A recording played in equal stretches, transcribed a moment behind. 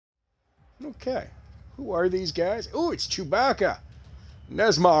Okay. Who are these guys? Oh, it's Chewbacca.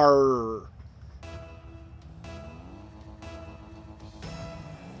 Nesmar.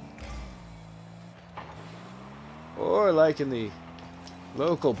 Or like in the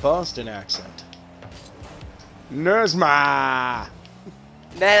local Boston accent. Nesma.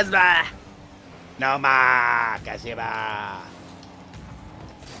 Nesma. Noma. Kasiba.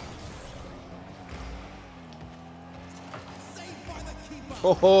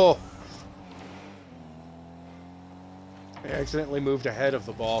 Ho ho. I accidentally moved ahead of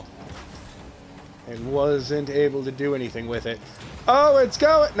the ball and wasn't able to do anything with it. Oh, it's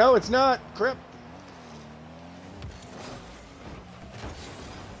going. No, it's not. Crap.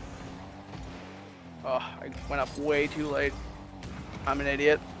 Oh, I went up way too late. I'm an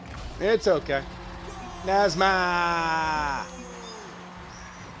idiot. It's okay. Nazma!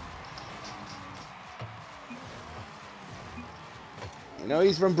 You know,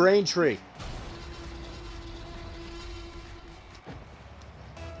 he's from Braintree.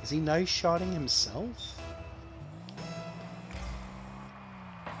 Is he nice shotting himself?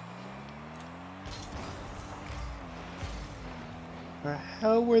 Or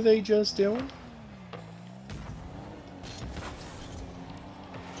how were they just doing?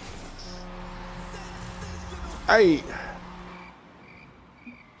 Ay,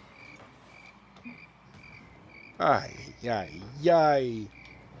 ay.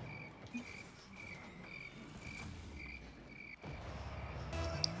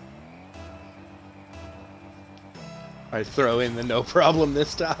 I throw in the no problem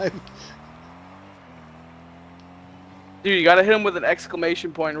this time. Dude, you gotta hit him with an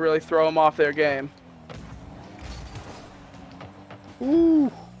exclamation point and really throw him off their game.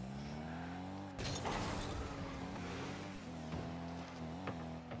 Ooh.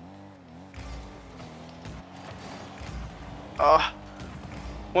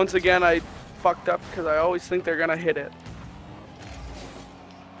 Once again, I fucked up because I always think they're gonna hit it.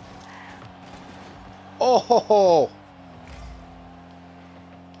 Oh ho ho!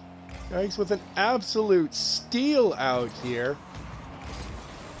 Yikes with an absolute steal out here.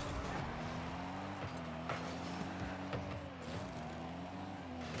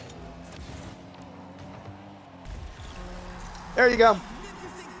 There you go.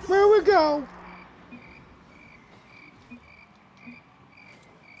 Where we go?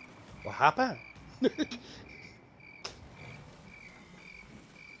 What happened?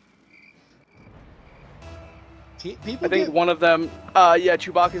 I think one of them, yeah,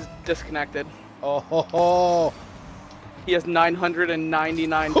 Chewbacca's disconnected. Oh ho ho! He has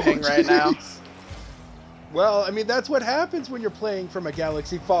 999 ping right now. Well, I mean, that's what happens when you're playing from a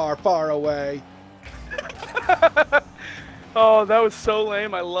galaxy far, far away. Oh, that was so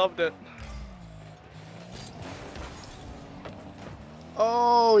lame. I loved it.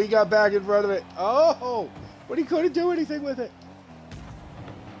 Oh, he got back in front of it. Oh, but he couldn't do anything with it.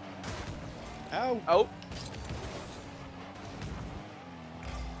 Ow. Oh.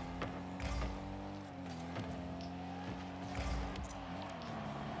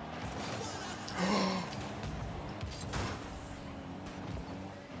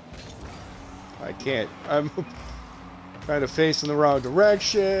 I can't. I'm kind of facing the wrong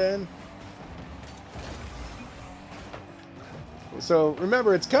direction. So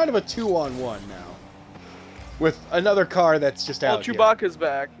remember, it's kind of a 2-on-1 now, with another car that's just out here. Chewbacca's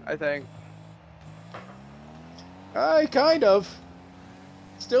back, I think. Kind of.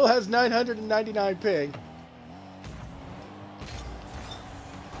 Still has 999 ping.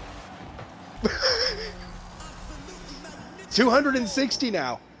 $260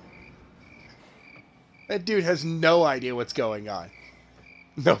 now. That dude has no idea what's going on.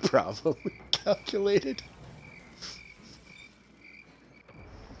 No problem. Calculated.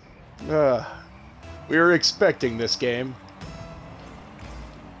 We were expecting this game.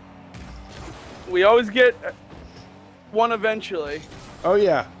 We always get one eventually. Oh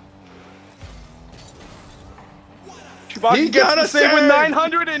yeah. Chewbacca gets the save with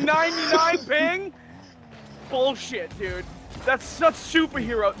 999 ping? Bullshit, dude. That's such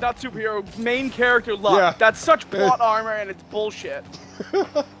superhero, not superhero, main character luck. Yeah. That's such plot armor and it's bullshit.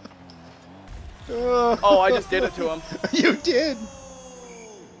 Oh, I just did it to him. You did.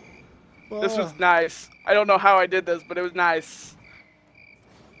 This was nice. I don't know how I did this, but it was nice.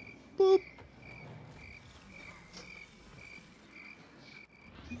 Boop.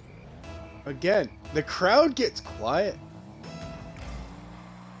 Again, the crowd gets quiet.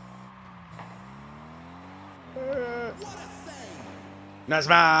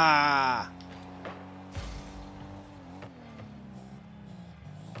 Nazma!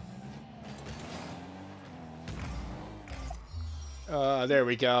 There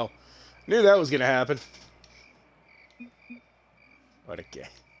we go. Knew that was gonna happen. What a game.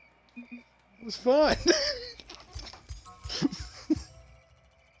 It was fun.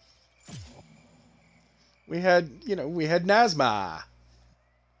 we had Nazma.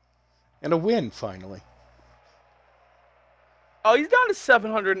 And a win, finally. Oh, he's down to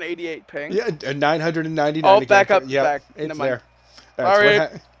 788 ping. Yeah, 999 Oh, again. back up, Yep, back. it's Never there. Sorry.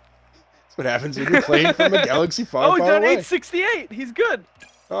 That's what happens when you're playing from a galaxy far, Oh, he's far down away. 868. He's good.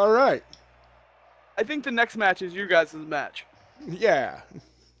 All right. I think the next match is your guys' match. Yeah.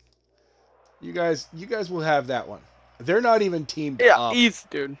 You guys will have that one. They're not even teamed Yeah, up. easy,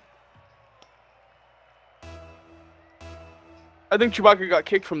 dude. I think Chewbacca got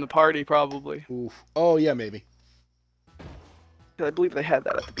kicked from the party, probably. Oof. Oh, yeah, maybe. I believe they had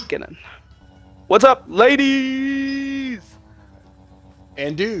that at the beginning. What's up, ladies?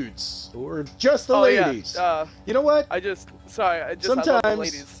 And dudes. Or just the Oh, ladies. yeah. You know what? I love the Sometimes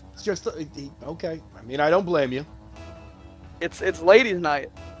ladies. it's just... okay. I mean, I don't blame you. It's ladies' night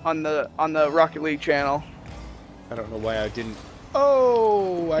on the Rocket League channel. I don't know why I didn't...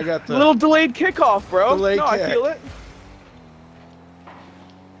 Oh, I got the... A little delayed kickoff, bro. Delayed no, kick. I feel it.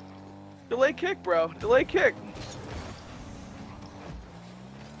 Delay kick, bro. Delay kick.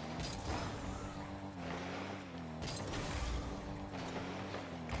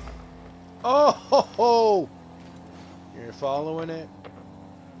 Oh, ho, ho. You're following it.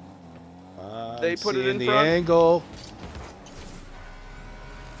 They put it in the front. angle.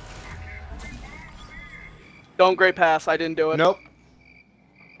 Don't great pass. I didn't do it. Nope.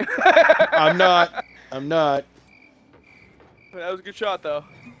 I'm not. That That was a good shot, though.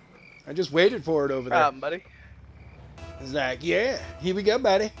 I just waited for it over there. Buddy. It's like, yeah, here we go,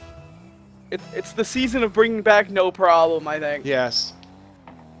 buddy. It's the season of bringing back no problem, I think. Yes.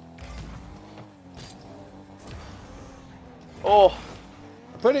 Oh.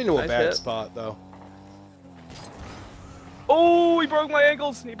 I put it into a Nice bad hit. spot, though. Oh, he broke my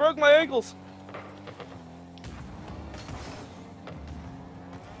ankles. He broke my ankles.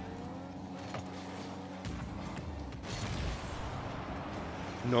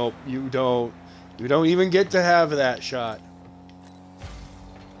 Nope, you don't. You don't even get to have that shot.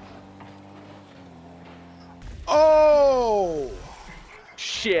 Oh!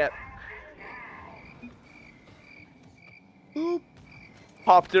 Shit. Boop.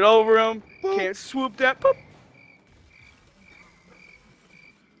 Popped it over him. Boop. Can't swoop that. Boop.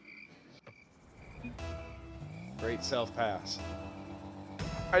 Great self-pass.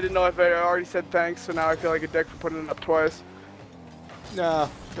 I didn't know if I already said thanks, so now I feel like a dick for putting it up twice. No,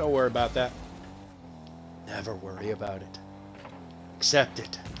 don't worry about that. Never worry about it. Accept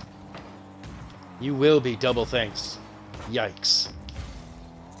it. You will be double thanks. Yikes.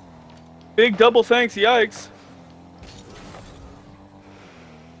 Big double thanks, yikes.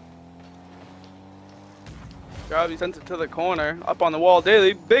 He sends it to the corner, up on the wall.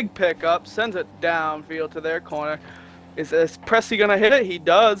 Daly, big pickup, sends it downfield to their corner. Is Pressy gonna hit it? He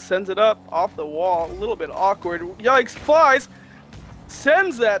does. Sends it up off the wall. A little bit awkward. Yikes, flies.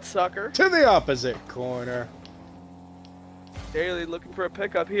 Sends that sucker. To the opposite corner. Daly looking for a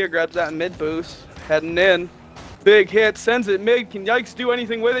pickup here. Grabs that mid boost. Heading in. Big hit. Sends it mid. Can Yikes do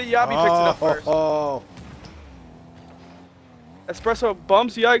anything with it? Yabi picks it up first. Oh. Espresso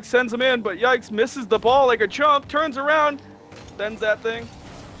bumps Yikes. Sends him in. But Yikes misses the ball like a chump. Turns around. Sends that thing.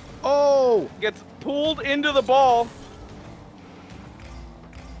 Oh. Gets pulled into the ball.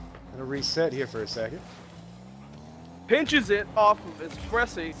 Gonna reset here for a second. Pinches it off of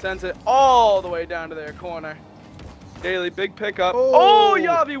Espresso. Sends it all the way down to their corner. Daly, big pickup. Oh. Oh,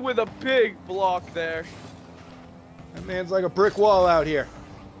 Yavi with a big block there. That man's like a brick wall out here.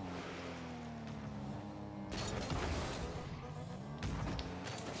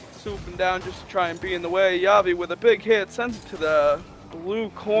 Swooping down just to try and be in the way. Yavi with a big hit. Sends it to the blue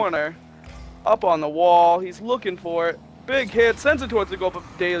corner. Up on the wall. He's looking for it. Big hit. Sends it towards the goal, but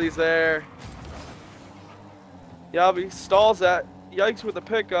Daly's there. Yavi stalls that. Yikes with a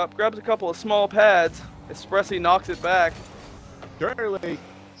pickup. Grabs a couple of small pads. Espressi knocks it back. Daly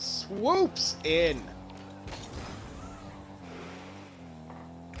swoops in.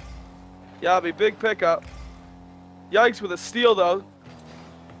 Yavi, big pickup. Yikes with a steal, though.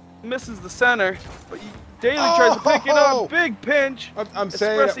 Misses the center. But Daly tries to pick it up. Big pinch. I'm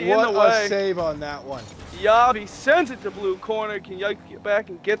saying Espressi in what the a way. save on that one. Yavi sends it to blue corner. Can Yikes get back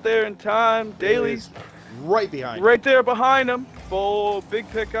and get there in time? Daly's right behind. right there behind him. Oh, big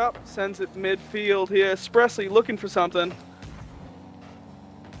pickup. Sends it midfield here. Espressi looking for something.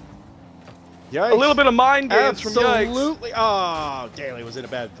 Yikes. A little bit of mind games from Yikes. Absolutely. Oh, Daly was in a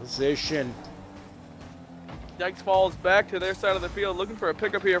bad position. Yikes falls back to their side of the field, looking for a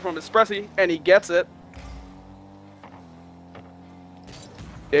pickup here from Espressi, and he gets it.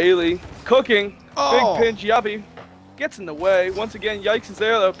 Daly cooking. Oh. Big pinch. Yabi gets in the way. Once again, Yikes is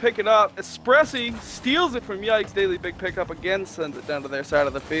there. They'll pick it up. Espressi steals it from Yikes. Daly, big pickup again, sends it down to their side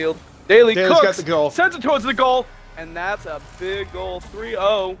of the field. Daly's cooks, got the goal. sends it towards the goal, and that's a big goal.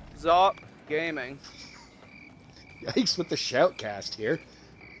 3-0, Zop Gaming. Yikes with the shoutcast here.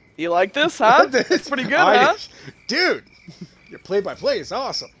 You like this, huh? It's pretty good, huh? Dude, your play-by-play is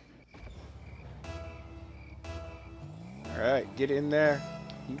awesome. All right, get in there.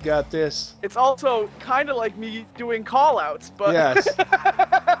 You got this. It's also kind of like me doing call-outs, but... Yes.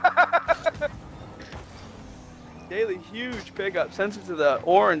 Daly, huge pickup, sends it to the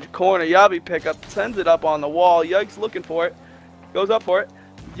orange corner. Yabi pickup, sends it up on the wall. Yikes looking for it. Goes up for it.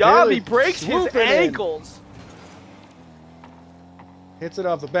 Yabi breaks his ankles. Hits it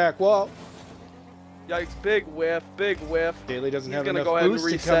off the back wall. Yikes, big whiff, big whiff. Daly doesn't have gonna enough go ahead and boost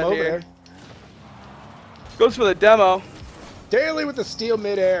to reset come over here. there. Goes for the demo. Daly with the steal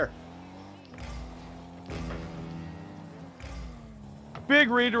midair. Big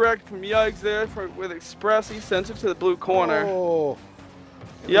redirect from Yikes there with Express. He sends it to the blue corner. Oh.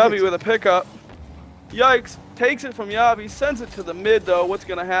 Yabi with a pickup. Yikes takes it from Yabi, sends it to the mid though. What's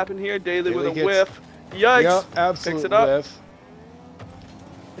going to happen here? Daly with a whiff. Yikes Yep, absolute picks it up. whiff.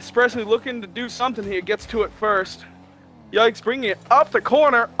 Expressly looking to do something here. Gets to it first. Yikes bringing it up the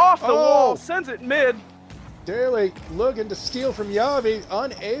corner, off the wall, sends it mid. Daly looking to steal from Yavi,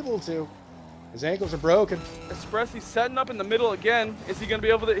 unable to. His ankles are broken. Expressly setting up in the middle again. Is he going to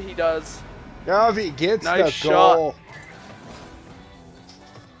be able to? He does. Yavi gets Nice the shot. goal.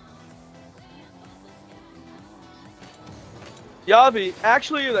 Yavi,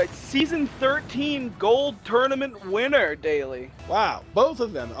 actually like season 13 gold tournament winner, Daly. Wow, both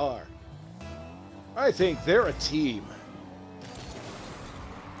of them are. I think they're a team.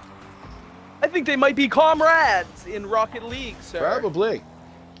 I think they might be comrades in Rocket League, sir. Probably.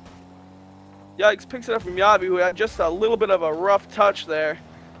 Yikes picks it up from Yavi, who had just a little bit of a rough touch there.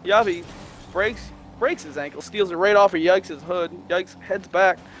 Yavi breaks his ankle, steals it right off of Yikes' hood. Yikes heads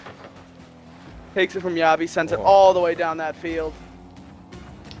back. Takes it from Yavi, sends it all the way down that field.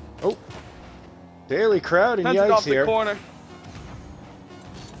 Oh. Daly crowding Sends it Yikes off here. the corner.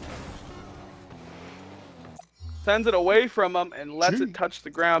 Sends it away from him and lets it touch the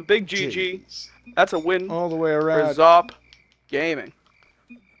ground. Big GG. Jeez. That's a win All the way for around. Zop Gaming.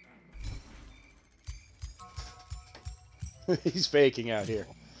 He's faking out here.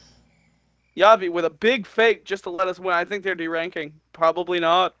 Yavi with a big fake just to let us win. I think they're deranking. Probably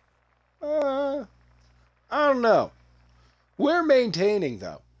not. I don't know. We're maintaining,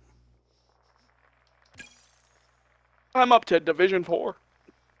 though. I'm up to Division 4.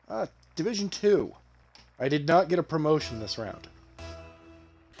 Division 2. I did not get a promotion this round.